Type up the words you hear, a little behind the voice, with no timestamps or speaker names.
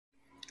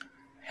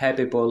Hey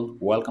people,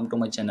 welcome to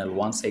my channel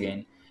once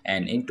again,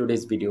 and in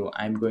today's video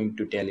I'm going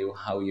to tell you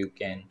how you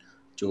can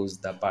choose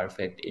the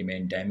perfect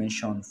image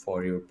dimension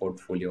for your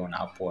portfolio on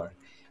Upwork.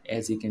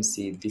 As you can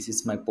see, this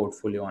is my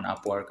portfolio on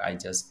Upwork I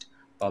just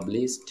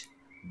published,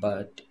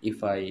 but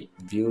if I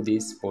view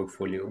this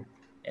portfolio,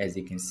 as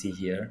you can see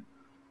here,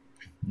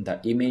 the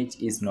image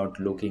is not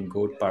looking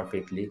good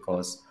perfectly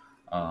because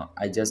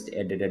I just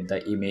edited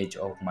the image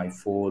of my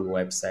full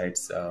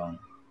website's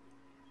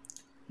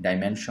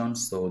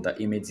dimensions, so the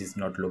image is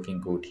not looking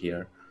good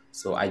here.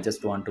 So I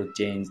just want to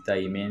change the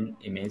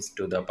image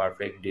to the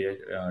perfect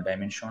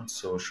dimension,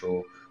 so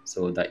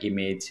the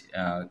image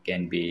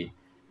can be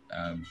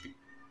uh,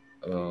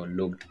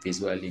 looked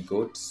visually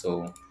good.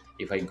 So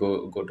if I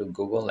go to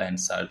Google and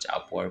search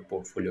Upwork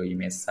portfolio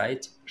image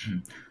site,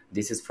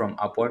 this is from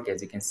Upwork.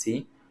 As you can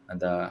see,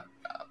 the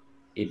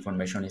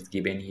information is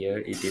given here.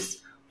 It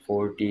is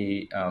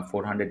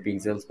 400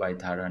 pixels by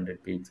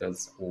 300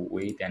 pixels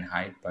width and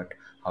height, but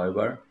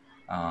however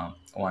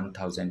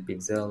 1000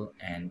 pixel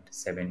and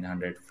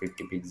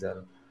 750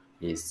 pixel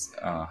is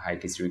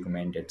height is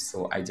recommended.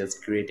 So I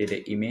just created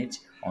an image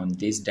on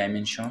this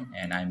dimension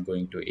and I'm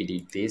going to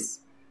edit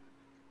this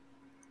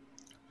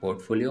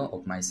portfolio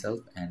of myself,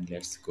 and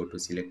let's go to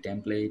select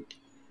template,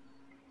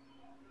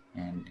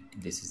 and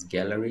this is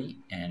gallery,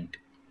 and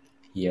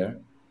here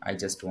I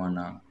just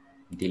wanna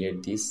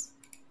delete this.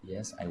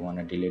 Yes, I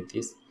wanna delete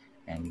this,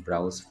 and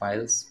browse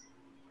files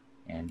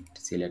and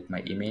select my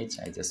image.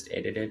 I just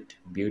edited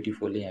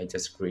beautifully. I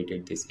just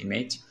created this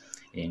image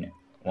in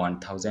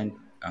 1000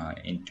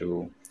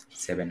 into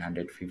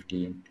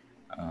 715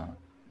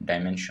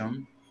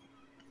 dimension.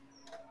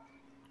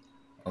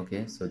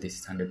 Okay, so this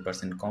is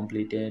 100%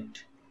 completed.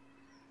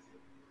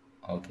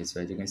 Okay,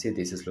 so as you can see,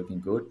 this is looking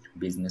good.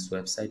 Business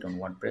website on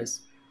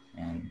WordPress,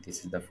 and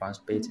this is the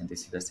first page and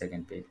this is the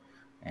second page.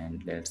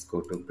 And let's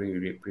go to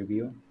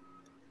preview,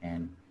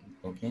 and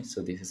okay,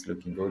 so this is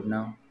looking good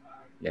now.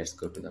 Let's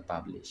go to the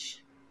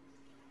publish.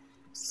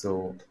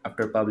 So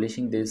after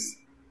publishing this,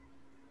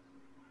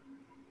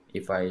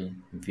 if I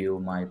view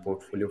my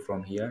portfolio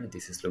from here,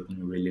 this is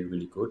looking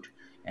really good,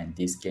 and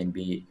this can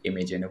be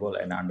imaginable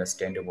and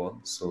understandable.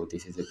 So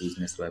this is a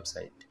business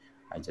website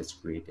I just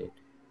created.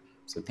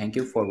 So thank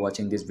you for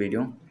watching this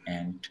video,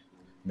 and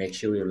make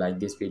sure you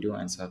like this video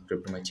and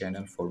subscribe to my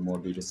channel for more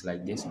videos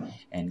like this,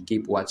 and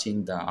keep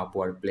watching the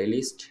Upwork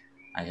playlist.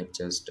 I have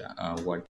just worked